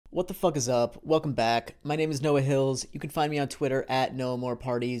What the fuck is up? Welcome back. My name is Noah Hills. You can find me on Twitter at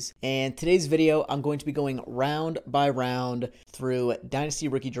noahmoreparties. And today's video, I'm going to be going round by round through Dynasty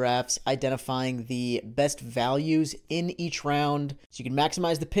rookie drafts, identifying the best values in each round so you can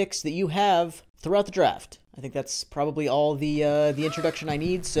maximize the picks that you have throughout the draft. I think that's probably all the introduction I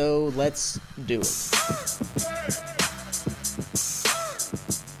need, so let's do it.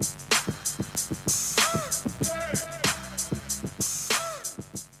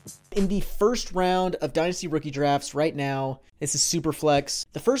 In the first round of Dynasty rookie drafts right now, this is super flex.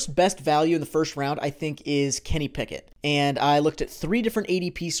 The first best value in the first round, I think, is Kenny Pickett. And I looked at 3 different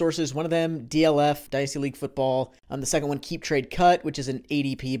ADP sources. One of them, DLF, Dynasty League Football. The second one, Keep Trade Cut, which is an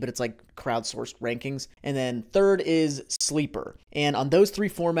ADP, but it's like crowdsourced rankings. And then third is Sleeper. And on those 3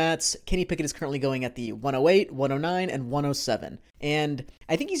 formats, Kenny Pickett is currently going at the 108, 109, and 107. And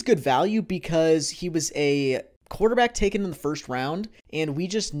I think he's good value because he was a quarterback taken in the first round, and we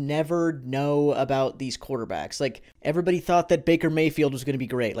just never know about these quarterbacks. Like, everybody thought that Baker Mayfield was going to be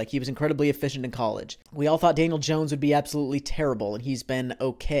great. Like, he was incredibly efficient in college. We all thought Daniel Jones would be absolutely terrible, and he's been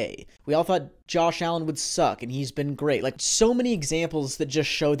okay. We all thought Josh Allen would suck, and he's been great. Like, so many examples that just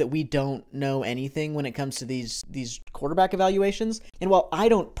show that we don't know anything when it comes to these quarterback evaluations. And while I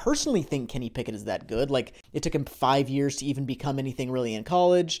don't personally think Kenny Pickett is that good, like, it took him 5 years to even become anything really in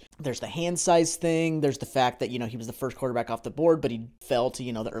college. There's the hand size thing. There's the fact that, he was the first quarterback off the board, but he fell to,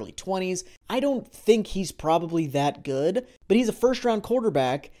 the early 20s. I don't think he's probably that good, but he's a first-round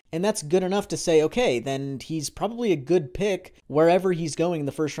quarterback, and that's good enough to say, okay, then he's probably a good pick wherever he's going in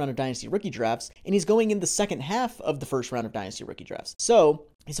the first round of Dynasty rookie drafts, and he's going in the second half of the first round of Dynasty rookie drafts. So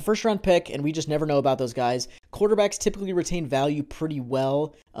he's a first-round pick, and we just never know about those guys. Quarterbacks typically retain value pretty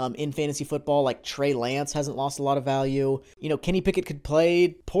well in fantasy football. Like, Trey Lance hasn't lost a lot of value. Kenny Pickett could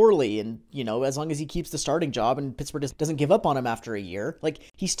play poorly, and, as long as he keeps the starting job and Pittsburgh doesn't give up on him after a year, like,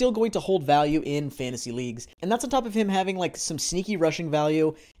 he's still going to hold value in fantasy leagues. And that's on top of him having, like, some sneaky rushing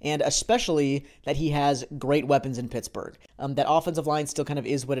value, and especially that he has great weapons in Pittsburgh. That offensive line still kind of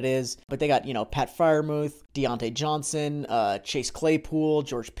is what it is, but they got, Pat Freiermuth, Deontay Johnson, Chase Claypool,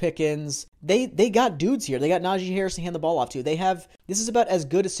 George Pickens. They got dudes here. They got Najee Harris to hand the ball off to. This is about as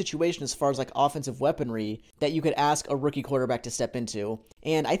good a situation as far as like offensive weaponry that you could ask a rookie quarterback to step into.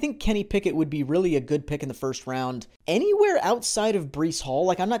 And I think Kenny Pickett would be really a good pick in the first round anywhere outside of Breece Hall.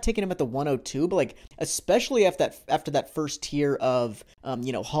 Like, I'm not taking him at the 102, but like, especially after that first tier of,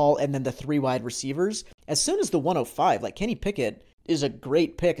 Hall and then the 3 wide receivers, as soon as the 105, like, Kenny Pickett is a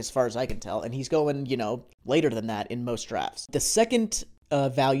great pick as far as I can tell. And he's going, later than that in most drafts. The second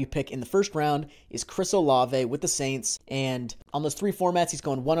value pick in the first round is Chris Olave with the Saints, and on those 3 formats, he's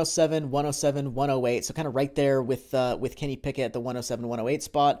going 107, 107, 108, so kind of right there with Kenny Pickett at the 107, 108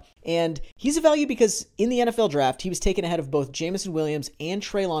 spot. And he's a value because in the NFL draft, he was taken ahead of both Jameson Williams and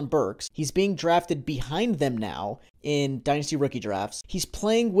Treylon Burks. He's being drafted behind them now in Dynasty rookie drafts. He's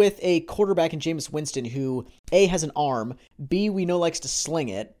playing with a quarterback in Jameis Winston who, A, has an arm, B, we know likes to sling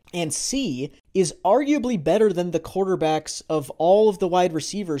it, and C, is arguably better than the quarterbacks of all of the wide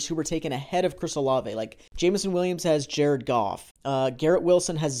receivers who were taken ahead of Chris Olave. Like, Jameson Williams has Jared Goff. Garrett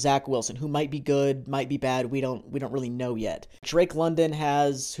Wilson has Zach Wilson, who might be good, might be bad. We don't really know yet. Drake London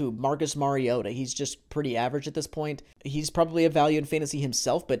has Marcus Mariota. He's just pretty average at this point. He's probably a value in fantasy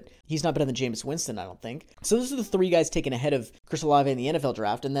himself, but he's not better than Jameis Winston, I don't think. So those are the 3 guys taken ahead of Chris Olave in the NFL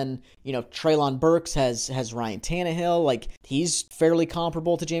draft. And then, Treylon Burks has Ryan Tannehill. Like, he's fairly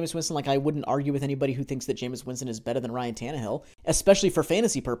comparable to Jameis Winston. Like, I wouldn't argue with anybody who thinks that Jameis Winston is better than Ryan Tannehill, especially for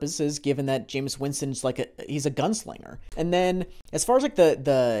fantasy purposes, given that Jameis Winston's he's a gunslinger. And then as far as like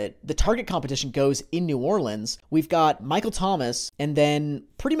the target competition goes in New Orleans, we've got Michael Thomas and then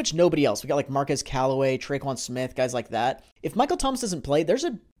pretty much nobody else. We got like Marquez Callaway, Traquan Smith, guys like that. If Michael Thomas doesn't play, there's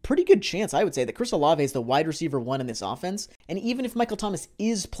a pretty good chance, I would say, that Chris Olave is the wide receiver 1 in this offense. And even if Michael Thomas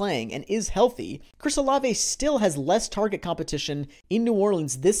is playing and is healthy, Chris Olave still has less target competition in New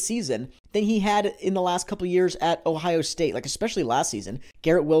Orleans this season than he had in the last couple of years at Ohio State, like especially last season.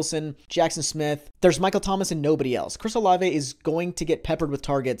 Garrett Wilson, Jackson Smith, there's Michael Thomas and nobody else. Chris Olave is going to get peppered with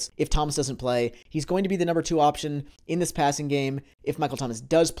targets if Thomas doesn't play. He's going to be the number 2 option in this passing game if Michael Thomas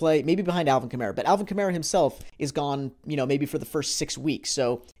does play, maybe behind Alvin Kamara. But Alvin Kamara himself is gone, maybe for the first 6 weeks.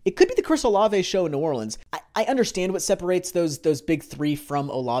 So it could be the Chris Olave show in New Orleans. I understand what separates those big 3 from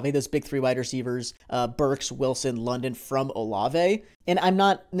Olave, those big 3 wide receivers, Burks, Wilson, London, from Olave. And I'm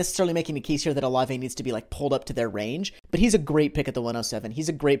not necessarily making the case here that Olave needs to be like pulled up to their range, but he's a great pick at the 107. He's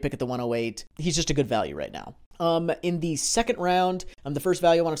a great pick at the 108. He's just a good value right now. In the second round, the first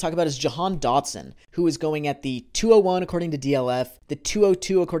value I want to talk about is Jahan Dotson, who is going at the 201 according to DLF, the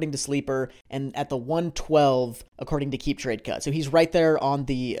 202 according to Sleeper, and at the 112 according to Keep Trade Cut. So he's right there on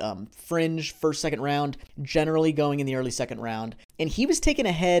the fringe first, second round, generally going in the early second round. And he was taken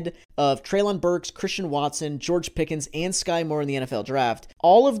ahead of Treylon Burks, Christian Watson, George Pickens, and Sky Moore in the NFL draft.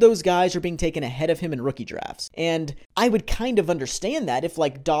 All of those guys are being taken ahead of him in rookie drafts. And I would kind of understand that if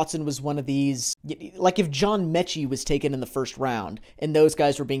like Dotson was one of these, like if John Mechie was taken in the first round and those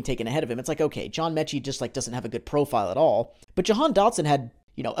guys were being taken ahead of him. It's like, okay, John Mechie just like doesn't have a good profile at all. But Jahan Dotson had,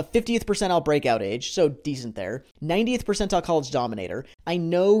 you know, a 50th percentile breakout age, so decent there. 90th percentile college dominator. I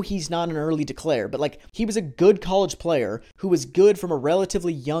know he's not an early declare, but like he was a good college player who was good from a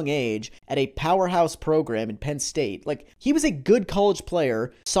relatively young age at a powerhouse program in Penn State. Like he was a good college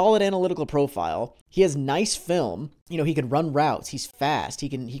player, solid analytical profile. He has nice film. You know, he can run routes. He's fast. He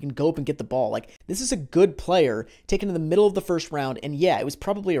can go up and get the ball. Like, this is a good player taken in the middle of the first round. And yeah, it was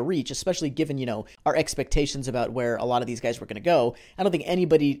probably a reach, especially given, you know, our expectations about where a lot of these guys were going to go. I don't think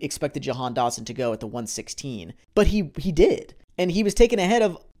anybody expected Jahan Dotson to go at the 116, but he did. And he was taken ahead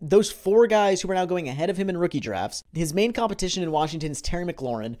of those four guys who are now going ahead of him in rookie drafts. His main competition in Washington is Terry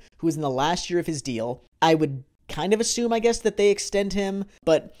McLaurin, who is in the last year of his deal. I would kind of assume, I guess, that they extend him,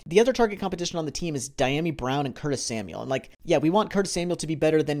 but the other target competition on the team is Diami Brown and Curtis Samuel. And like, yeah, we want Curtis Samuel to be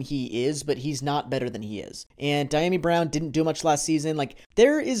better than he is, but he's not better than he is. And Diami Brown didn't do much last season. Like,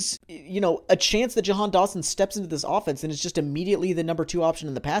 there is, you know, a chance that Jahan Dotson steps into this offense and is just immediately the number 2 option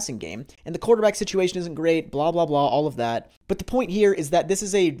in the passing game. And the quarterback situation isn't great, blah, blah, blah, all of that. But the point here is that this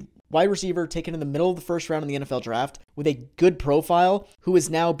is a wide receiver taken in the middle of the first round in the NFL draft with a good profile who is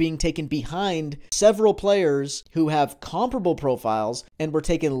now being taken behind several players who have comparable profiles and were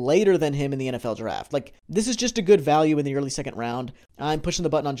taken later than him in the NFL draft. Like, this is just a good value in the early second round. I'm pushing the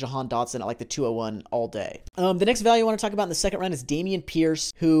button on Jahan Dotson at like the 201 all day. The next value I want to talk about in the second round is Dameon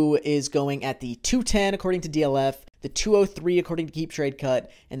Pierce, who is going at the 210 according to DLF, the 203 according to Keep Trade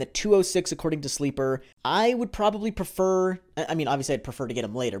Cut, and the 206 according to Sleeper. I would probably prefer, I mean, obviously I'd prefer to get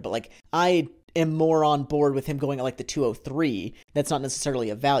him later, but like I am more on board with him going at like the 203. That's not necessarily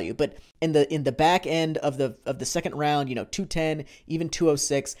a value, but in the back end of the second round, you know, 210, even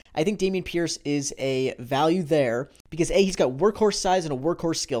 206, I think Dameon Pierce is a value there because A, he's got workhorse size and a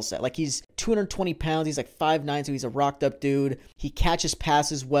workhorse skill set. Like, he's 220 pounds, he's like 5'9", so he's a rocked up dude. He catches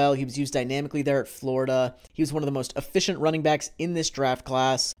passes well. He was used dynamically there at Florida. He was one of the most efficient running backs in this draft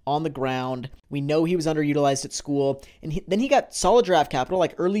class on the ground. We know he was underutilized at school, and then he got solid draft capital,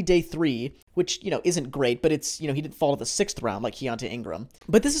 like early day 3, which, you know, isn't great, but it's, you know, he didn't fall to the 6th round like Keontae Ingram.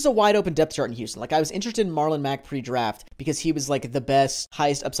 But this is a wide open depth chart in Houston. Like, I was interested in Marlon Mack pre-draft because he was like the best,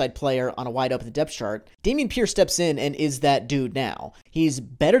 highest upside player on a wide open depth chart. Dameon Pierce steps in and is that dude now. He's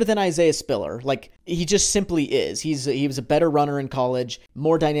better than Isaiah Spiller. Like, he just simply is. He was a better runner in college,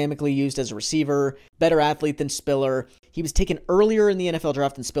 more dynamically used as a receiver, better athlete than Spiller. He was taken earlier in the NFL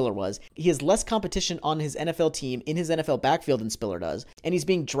draft than Spiller was. He has less competition on his NFL team in his NFL backfield than Spiller does. And he's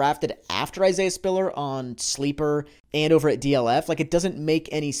being drafted after Isaiah Spiller on Sleeper and over at DLF. Like, it doesn't make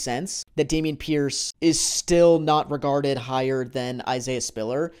any sense that Dameon Pierce is still not regarded higher than Isaiah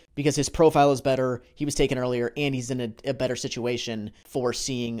Spiller because his profile is better, he was taken earlier, and he's in a better situation for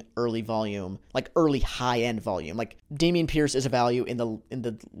seeing early volume, like early high-end volume. Like, Dameon Pierce is a value in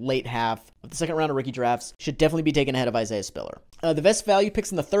the late half of the second round of rookie drafts. Should definitely be taken ahead of Isaiah Spiller. The best value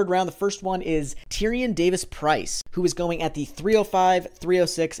picks in the third round, the first one is Tyrion Davis-Price, who is going at the 305,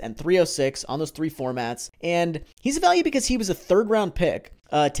 306, and 306 on those 3 formats. And he's a value because he was a third-round pick,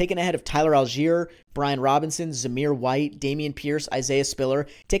 taken ahead of Tyler Algier, Brian Robinson, Zamir White, Dameon Pierce, Isaiah Spiller,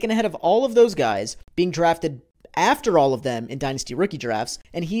 taken ahead of all of those guys, being drafted after all of them in Dynasty rookie drafts,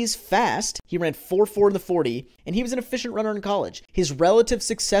 and he's fast. He ran 4.4 in the 40, and he was an efficient runner in college. His relative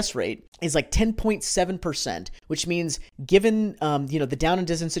success rate is like 10.7%, which means given, the down and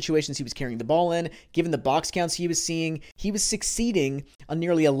distance situations he was carrying the ball in, given the box counts he was seeing, he was succeeding on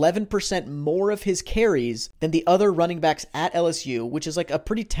nearly 11% more of his carries than the other running backs at LSU, which is like a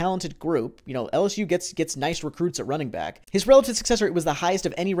pretty talented group. You know, LSU gets nice recruits at running back. His relative success rate was the highest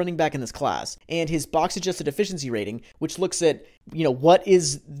of any running back in this class, and his box adjusted efficiency rating, which looks at, you know, what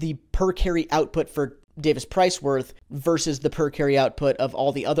is the per carry output for Davis-Price worth versus the per carry output of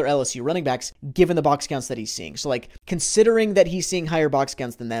all the other LSU running backs, given the box counts that he's seeing. So like, considering that he's seeing higher box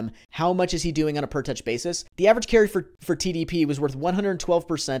counts than them, how much is he doing on a per touch basis? The average carry for TDP was worth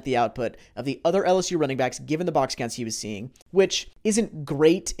 112% the output of the other LSU running backs, given the box counts he was seeing, which isn't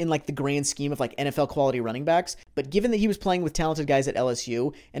great in like the grand scheme of like NFL quality running backs, but given that he was playing with talented guys at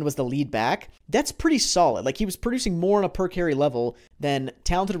LSU and was the lead back, that's pretty solid. Like, he was producing more on a per carry level than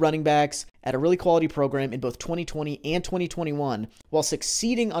talented running backs at a really quality program in both 2020 and 2021, while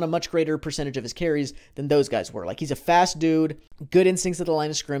succeeding on a much greater percentage of his carries than those guys were. Like, he's a fast dude, good instincts at the line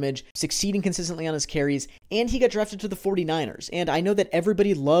of scrimmage, succeeding consistently on his carries, and he got drafted to the 49ers. And I know that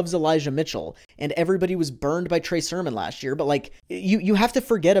everybody loves Elijah Mitchell, and everybody was burned by Trey Sermon last year, but like, you have to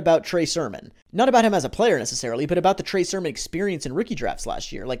forget about Trey Sermon. Not about him as a player necessarily, but about the Trey Sermon experience in rookie drafts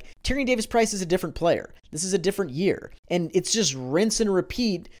last year. Like, Tyrion Davis-Price is a different player. This is a different year. And it's just rinse and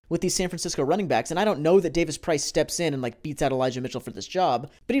repeat with these San Francisco running backs. And I don't know that Davis-Price steps in and like beats out Elijah Mitchell for this job,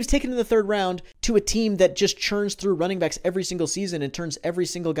 but he was taken in the 3rd round to a team that just churns through running backs every single season and turns every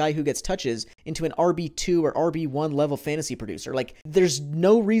single guy who gets touches into an RB2 or RB1 level fantasy producer. Like, there's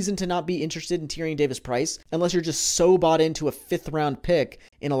no reason to not be interested in Tyrion Davis-Price unless you're just so bought into a 5th round pick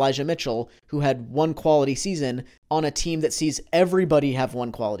in Elijah Mitchell, who had one quality season on a team that sees everybody have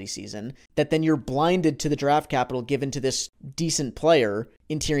one quality season, that then you're blinded to the draft capital given to this decent player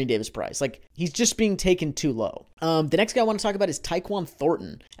in Tyrion Davis-Price. Like, he's just being taken too low. The next guy I want to talk about is Tyquan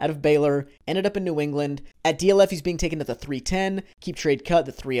Thornton out of Baylor, ended up in New England. At DLF, he's being taken at the 310, keep trade cut,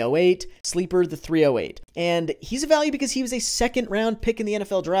 the 308, sleeper, the 308. And he's a value because he was a 2nd round pick in the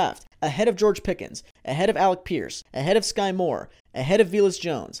NFL draft, ahead of George Pickens, ahead of Alec Pierce, ahead of Sky Moore, ahead of Velus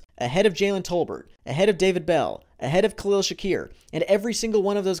Jones, ahead of Jalen Tolbert, ahead of David Bell, ahead of Khalil Shakir, and every single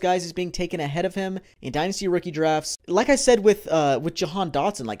one of those guys is being taken ahead of him in dynasty rookie drafts. Like I said with Jahan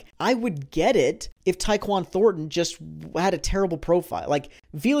Dotson, like, I would get it if Tyquan Thornton just had a terrible profile. Like,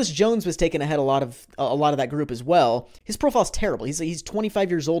 Velus Jones was taken ahead a lot of that group as well. His profile's terrible. He's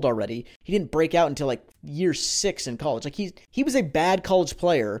 25 years old already. He didn't break out until like year 6 in college. Like, he was a bad college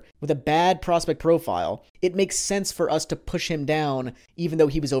player with a bad prospect profile. It makes sense for us to push him down, even though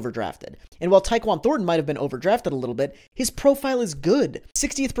he was overdrafted. And while Tyquan Thornton might have been overdrafted a little bit, his profile is good.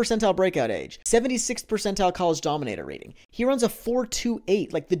 60th percentile breakout age, 76th percentile college dominator rating. He runs a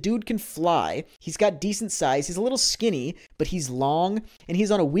 4.28. Like, the dude can fly. He's got decent size. He's a little skinny, but he's long, and he's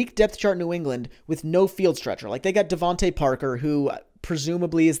on a weak depth chart in New England with no field stretcher. Like, they got Devontae Parker, who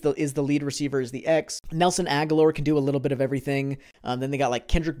presumably is the lead receiver, is the X. Nelson Aguilar can do a little bit of everything. Then they got like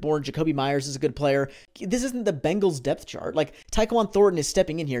Kendrick Bourne, Jacoby Myers is a good player. This isn't the Bengals depth chart. Like, Tyquan Thornton is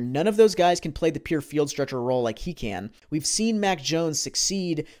stepping in here. None of those guys can play the pure field stretcher role like he can. We've seen Mac Jones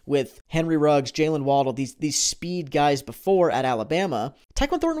succeed with Henry Ruggs, Jalen Waddle, these speed guys before at Alabama.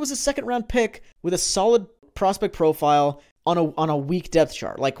 Tyquan Thornton was a 2nd round pick with a solid prospect profile on a weak depth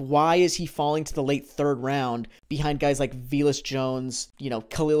chart. Like, why is he falling to the late 3rd round behind guys like Velus Jones,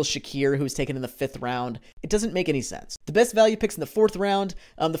 Khalil Shakir, who was taken in the 5th round? It doesn't make any sense. The best value picks in the 4th round,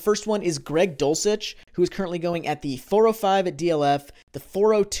 the first one is Greg Dulcich, who is currently going at the 405 at DLF, the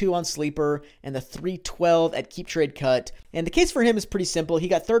 402 on Sleeper, and the 312 at Keep Trade Cut. And the case for him is pretty simple. He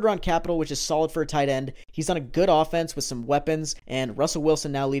got 3rd round capital, which is solid for a tight end. He's on a good offense with some weapons, and Russell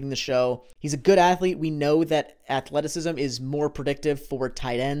Wilson now leading the show. He's a good athlete. We know that athleticism is more predictive for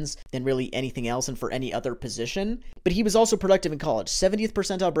tight ends than really anything else and for any other position. But he was also productive in college. 70th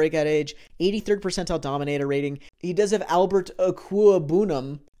percentile breakout age, 83rd percentile dominator rating. He does have Albert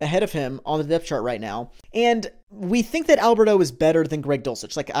Okwuegbunam ahead of him on the depth chart right now. And we think that Alberto is better than Greg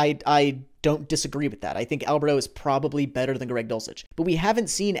Dulcich. Like, I don't disagree with that. I think Alberto is probably better than Greg Dulcich. But we haven't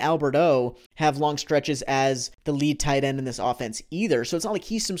seen Alberto have long stretches as the lead tight end in this offense either. So it's not like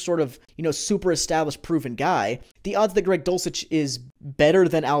he's some sort of, super established, proven guy. The odds that Greg Dulcich is better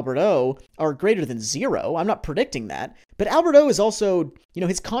than Alberto are greater than 0. I'm not predicting that. But Alberto is also,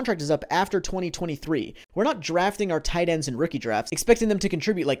 his contract is up after 2023. We're not drafting our tight ends in rookie drafts, expecting them to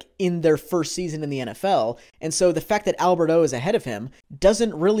contribute like in their first season in the NFL. And so the fact that Alberto is ahead of him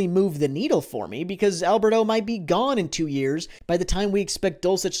doesn't really move the needle for me, because Alberto might be gone in 2 years by the time we expect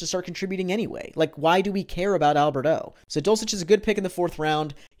Dulcich to start contributing anyway. Like, why do we care about Alberto? So Dulcich is a good pick in the 4th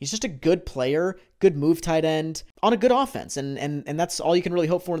round. He's just a good player, good move tight end on a good offense. And that's all you can really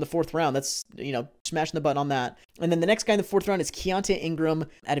hope for in the 4th round. That's, smashing the button on that. And then the next guy in the 4th round is Keontae Ingram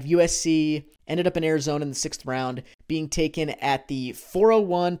out of USC, ended up in Arizona in the 6th round, being taken at the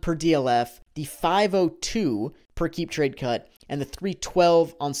 401 per DLF, the 502 per Keep Trade Cut, and the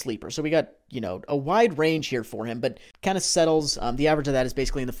 312 on Sleeper. So we got, a wide range here for him, but kind of settles. The average of that is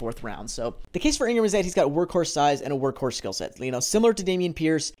basically in the 4th round. So the case for Ingram is that he's got workhorse size and a workhorse skill set. Similar to Dameon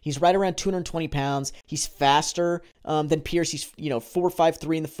Pierce, he's right around 220 pounds. He's faster than Pierce. He's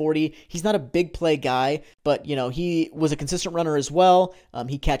 4.53 in the 40. He's not a big play guy, but he was a consistent runner as well.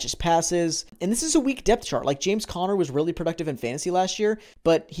 He catches passes, and this is a weak depth chart. Like James Conner was really productive in fantasy last year,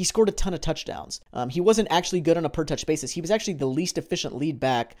 but he scored a ton of touchdowns. He wasn't actually good on a per touch basis. He was actually the least efficient lead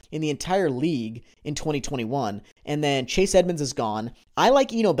back in the entire league in 2021. And then Chase Edmonds is gone. I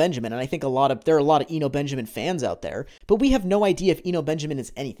like Eno Benjamin, and I think there are a lot of Eno Benjamin fans out there, but we have no idea if Eno Benjamin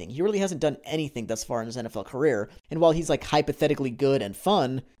is anything. He really hasn't done anything thus far in his NFL career. And while he's like hypothetically good and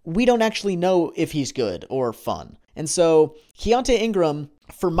fun, we don't actually know if he's good or fun. And so Keontae Ingram,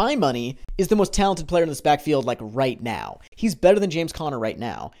 for my money, is the most talented player in this backfield like right now. He's better than James Conner right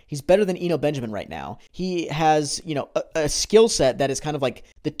now. He's better than Eno Benjamin right now. He has, a skill set that is kind of like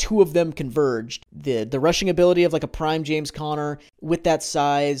the two of them converged. The rushing ability of like a prime James Conner with that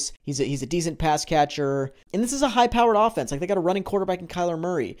size. He's a decent pass catcher. And this is a high-powered offense. Like they got a running quarterback in Kyler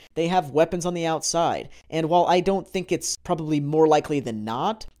Murray. They have weapons on the outside. And while I don't think it's probably more likely than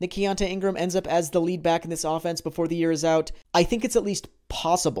not that Keontae Ingram ends up as the lead back in this offense before the year is out, I think it's at least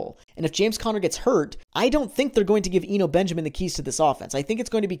possible. And if James Conner gets hurt, I don't think they're going to give Eno Benjamin the keys to this offense. I think it's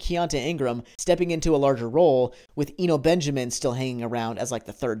going to be Keontae Ingram stepping into a larger role with Eno Benjamin still hanging around as like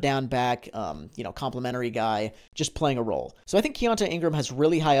the third down back, complimentary guy, just playing a role. So I think Keontae Ingram has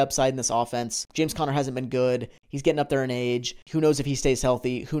really high upside in this offense. James Conner hasn't been good. He's getting up there in age. Who knows if he stays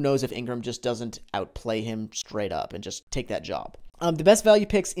healthy? Who knows if Ingram just doesn't outplay him straight up and just take that job? The best value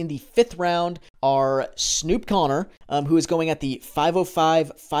picks in the 5th round are Snoop Conner, who is going at the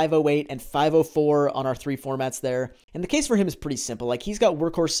 505, 508, and 504 on our 3 formats there. And the case for him is pretty simple. Like, he's got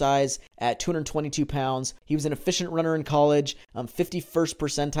workhorse size at 222 pounds. He was an efficient runner in college, 51st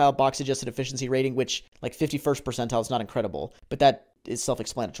percentile box-adjusted efficiency rating, which, like, 51st percentile is not incredible, but that is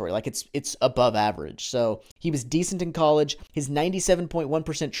self-explanatory. Like it's above average. So he was decent in college. His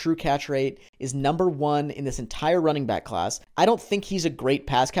 97.1% true catch rate is number 1 in this entire running back class. I don't think he's a great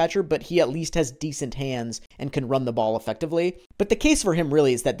pass catcher, but he at least has decent hands and can run the ball effectively. But the case for him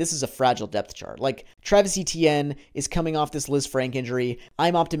really is that this is a fragile depth chart. Like Travis Etienne is coming off this Liz Frank injury.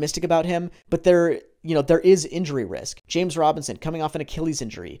 I'm optimistic about him, but there is injury risk. James Robinson coming off an Achilles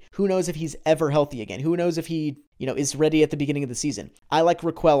injury. Who knows if he's ever healthy again? Who knows if he, is ready at the beginning of the season? I like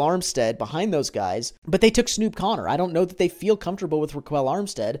Raquel Armstead behind those guys, but they took Snoop Conner. I don't know that they feel comfortable with Raquel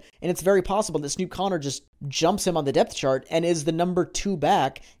Armstead, and it's very possible that Snoop Conner just jumps him on the depth chart and is the number 2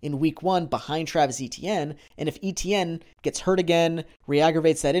 back in week 1 behind Travis Etienne. And if Etienne gets hurt again,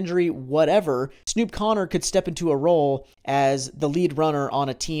 re-aggravates that injury, whatever, Snoop Conner could step into a role as the lead runner on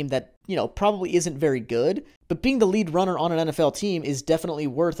a team that probably isn't very good, but being the lead runner on an NFL team is definitely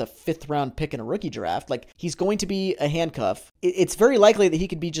worth a 5th round pick in a rookie draft. Like, he's going to be a handcuff. It's very likely that he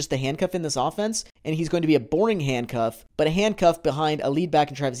could be just a handcuff in this offense, and he's going to be a boring handcuff, but a handcuff behind a lead back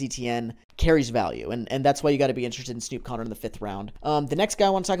in Travis Etienne carries value, and that's why you got to be interested in Snoop Conner in the 5th round. The next guy I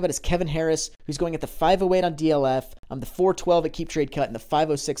want to talk about is Kevin Harris, who's going at the 508 on DLF, the 412 at Keep Trade Cut, and the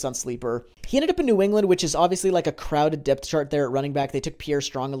 506 on Sleeper. He ended up in New England, which is obviously like a crowded depth chart there at running back. They took Pierre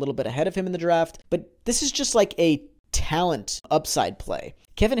Strong a little bit ahead of him in the draft, but this is just like a talent upside play.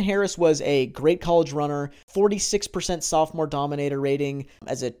 Kevin Harris was a great college runner, 46% sophomore dominator rating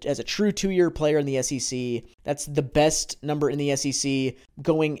as a true 2-year player in the SEC. That's the best number in the SEC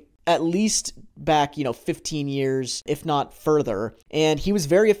going at least back, 15 years, if not further. And he was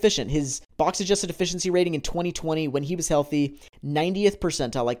very efficient. His box-adjusted efficiency rating in 2020, when he was healthy, 90th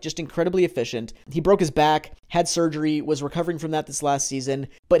percentile, like just incredibly efficient. He broke his back, had surgery, was recovering from that this last season,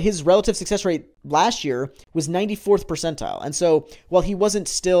 but his relative success rate last year was 94th percentile. And so while he wasn't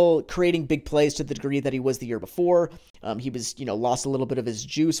still creating big plays to the degree that he was the year before, he was, lost a little bit of his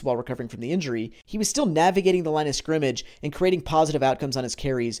juice while recovering from the injury, he was still navigating the line of scrimmage and creating positive outcomes on his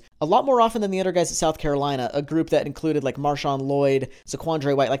carries a lot more often than the other guys at South Carolina, a group that included like Marshawn Lloyd,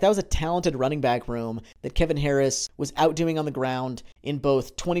 Zaquandre White. Like, that was a talented running back room that Kevin Harris was outdoing on the ground in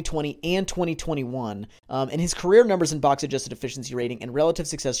both 2020 and 2021. And his career numbers in box adjusted efficiency rating and relative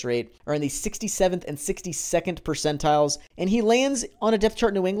success rate are in the 67th and 62nd percentiles. And he lands on a depth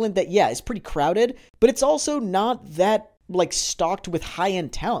chart in New England that, is pretty crowded, but it's also not that like stocked with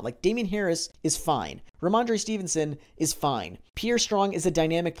high-end talent. Like, Damian Harris is fine. Ramondre Stevenson is fine. Pierre Strong is a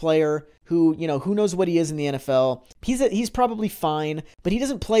dynamic player who, who knows what he is in the NFL. He's probably fine, but he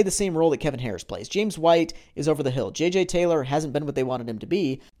doesn't play the same role that Kevin Harris plays. James White is over the hill. J.J. Taylor hasn't been what they wanted him to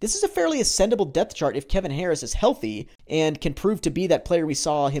be. This is a fairly ascendable depth chart if Kevin Harris is healthy and can prove to be that player we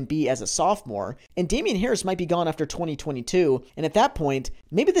saw him be as a sophomore. And Damian Harris might be gone after 2022, and at that point,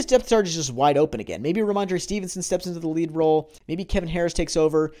 maybe this depth chart is just wide open again. Maybe Ramondre Stevenson steps into the lead role. Maybe Kevin Harris takes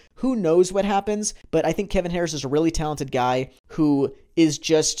over. Who knows what happens, but I think Kevin Harris is a really talented guy who is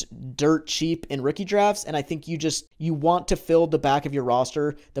just dirt cheap in rookie drafts, and I think you want to fill the back of your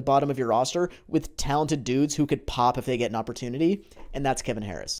roster, the bottom of your roster, with talented dudes who could pop if they get an opportunity, and that's Kevin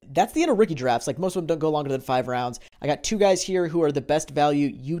Harris. That's the end of rookie drafts. Like, most of them don't go longer than 5 rounds. I got 2 guys here who are the best value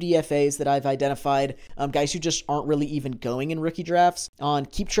UDFAs that I've identified, guys who just aren't really even going in rookie drafts. On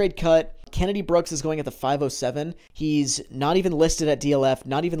Keep Trade Cut, Kennedy Brooks is going at the 507. He's not even listed at DLF,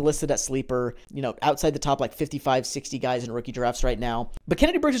 not even listed at Sleeper, outside the top like 55, 60 guys in rookie drafts right now. But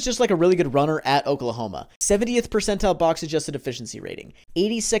Kennedy Brooks is just like a really good runner at Oklahoma. 70th percentile box adjusted efficiency rating,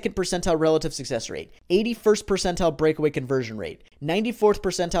 82nd percentile relative success rate, 81st percentile breakaway conversion rate, 94th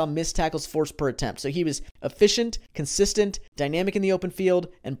percentile missed tackles forced per attempt. So he was efficient, consistent, dynamic in the open field,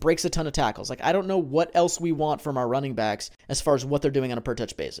 and breaks a ton of tackles. Like, I don't know what else we want from our running backs as far as what they're doing on a per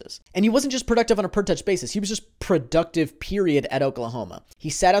touch basis. And he wasn't just productive on a per touch basis, he was just productive, period, at Oklahoma. He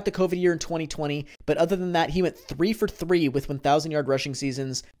sat out the COVID year in 2020, but other than that, he went 3 for 3 with 1,000-yard rushing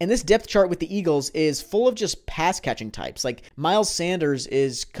seasons. And this depth chart with the Eagles is full of just pass catching types. Like, Miles Sanders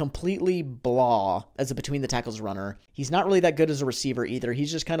is completely blah as a between the tackles runner. He's not really that good as a receiver either.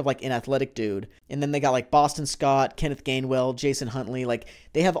 He's just kind of like an athletic dude. And then they got like Boston Scott, Kenneth Gainwell, Jason Huntley. Like,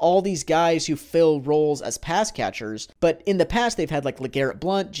 they have all these guys who fill roles as pass catchers, but in the past they've had like LeGarrette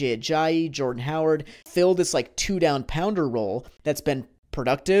Blount, Jay Ajayi, Jordan Howard fill this like 2-down pounder role that's been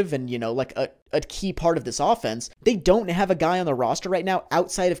productive and, like a key part of this offense. They don't have a guy on the roster right now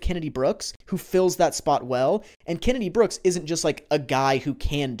outside of Kennedy Brooks who fills that spot well. And Kennedy Brooks isn't just like a guy who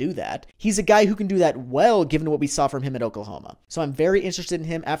can do that. He's a guy who can do that well, given what we saw from him at Oklahoma. So I'm very interested in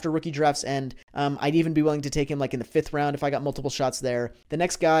him after rookie drafts end. I'd even be willing to take him like in the 5th round if I got multiple shots there. The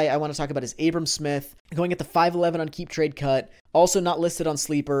next guy I want to talk about is Abram Smith, going at the 5'11" on Keep Trade Cut, also not listed on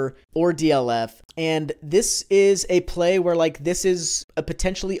Sleeper or DLF. And this is a play where like this is a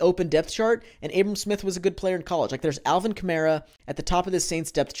potentially open depth chart, and Abram Smith was a good player in college. Like, there's Alvin Kamara at the top of this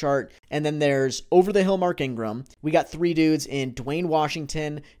Saints depth chart, and then there's over the hill Mark Ingram. We got 3 dudes in Dwayne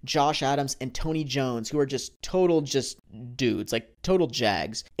Washington, Josh Adams, and Tony Jones, who are just total dudes, like total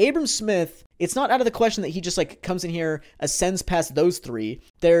jags. Abram Smith, it's not out of the question that he just like comes in here, ascends past those 3.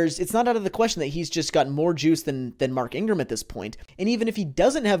 It's not out of the question that he's just got more juice than Mark Ingram at this point. And even if he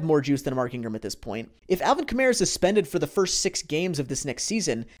doesn't have more juice than Mark Ingram at this point, if Alvin Kamara is suspended for the first 6 games of this next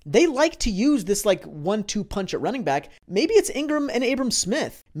season, they like to use this like 1-2 punch at running back. Maybe it's Ingram and Abram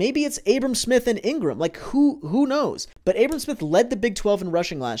Smith. Maybe it's Abram Smith and Ingram. Like, who knows? But Abram Smith led the Big 12 in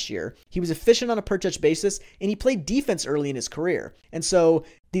rushing last year. He was efficient on a per touch basis, and he played defense early in his career. And so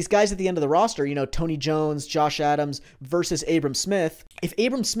these guys at the end of the roster, Tony Jones, Josh Adams versus Abram Smith, if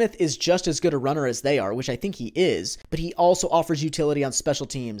Abram Smith is just as good a runner as they are, which I think he is, but he also offers utility on special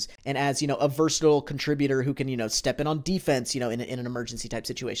teams and as, a versatile contributor who can, step in on defense, in an emergency type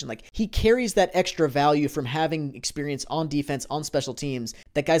situation. Like, he carries that extra value from having experience on defense, on special teams,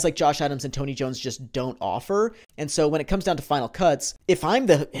 that guys like Josh Adams and Tony Jones just don't offer. And so when it comes down to final cuts, if I'm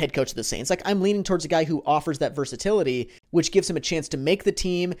the head coach of the Saints, like, I'm leaning towards a guy who offers that versatility, which gives him a chance to make the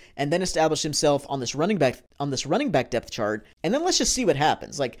team and then establish himself on this running back depth chart. And then let's just see what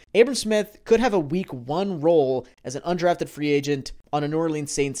happens. Like, Abram Smith could have a week 1 role as an undrafted free agent on a New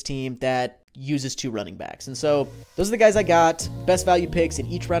Orleans Saints team that uses 2 running backs. And so those are the guys I got. Best value picks in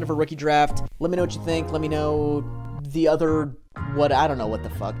each round of a rookie draft. Let me know what you think. Let me know the other I don't know what the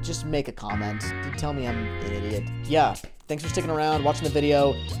fuck. Just make a comment. Tell me I'm an idiot. Yeah. Thanks for sticking around, watching the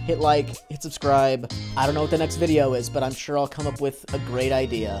video. Hit like, hit subscribe. I don't know what the next video is, but I'm sure I'll come up with a great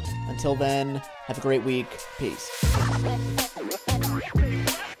idea. Until then, have a great week. Peace.